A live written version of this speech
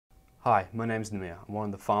Hi, my name is Namir. I'm one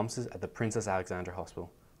of the pharmacists at the Princess Alexandra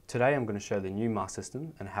Hospital. Today I'm going to show the new MAR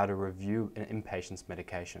system and how to review an inpatient's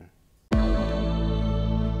medication.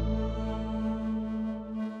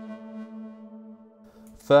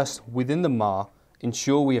 First, within the MAR,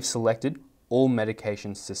 ensure we have selected all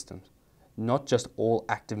medication systems, not just all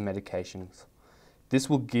active medications. This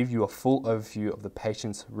will give you a full overview of the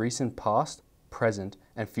patient's recent past, present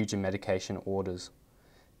and future medication orders.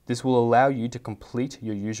 This will allow you to complete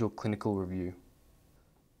your usual clinical review.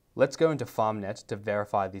 Let's go into PharmNet to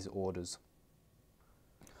verify these orders.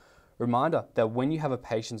 Reminder that when you have a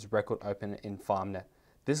patient's record open in PharmNet,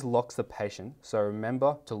 this locks the patient, so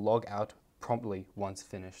remember to log out promptly once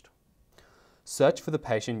finished. Search for the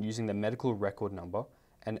patient using the medical record number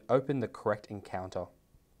and open the correct encounter.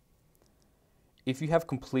 If you have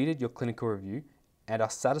completed your clinical review and are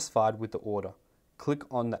satisfied with the order, click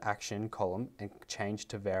on the Action column and change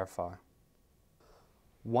to Verify.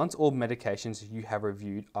 Once all medications you have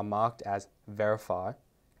reviewed are marked as Verify,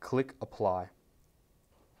 click Apply.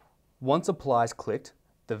 Once Apply is clicked,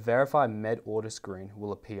 the Verify Med Order screen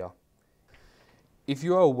will appear. If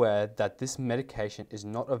you are aware that this medication is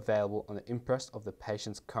not available on the impress of the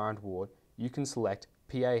patient's current ward, you can select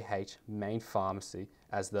PAH Main Pharmacy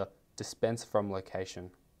as the Dispense From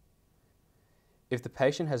location. If the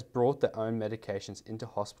patient has brought their own medications into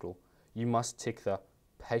hospital, you must tick the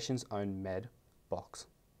Patient's Own Med box.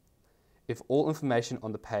 If all information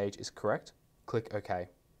on the page is correct, click OK.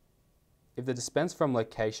 If the Dispense From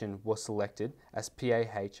location was selected as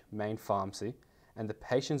PAH Main Pharmacy and the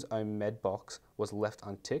Patient's Own Med box was left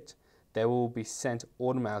unticked, they will be sent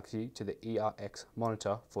automatically to the ERX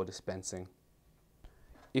monitor for dispensing.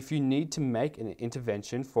 If you need to make an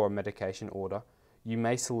intervention for a medication order, you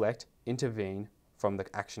may select Intervene from the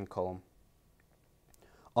Action column.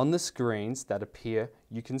 On the screens that appear,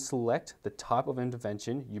 you can select the type of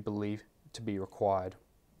intervention you believe to be required.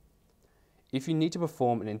 If you need to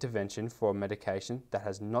perform an intervention for a medication that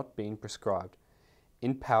has not been prescribed,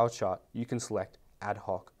 in PowerChart you can select Ad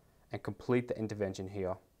Hoc and complete the intervention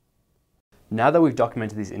here. Now that we've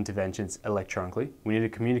documented these interventions electronically, we need to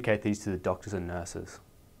communicate these to the doctors and nurses.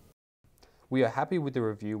 We are happy with the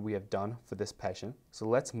review we have done for this patient, so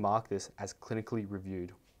let's mark this as clinically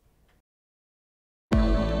reviewed.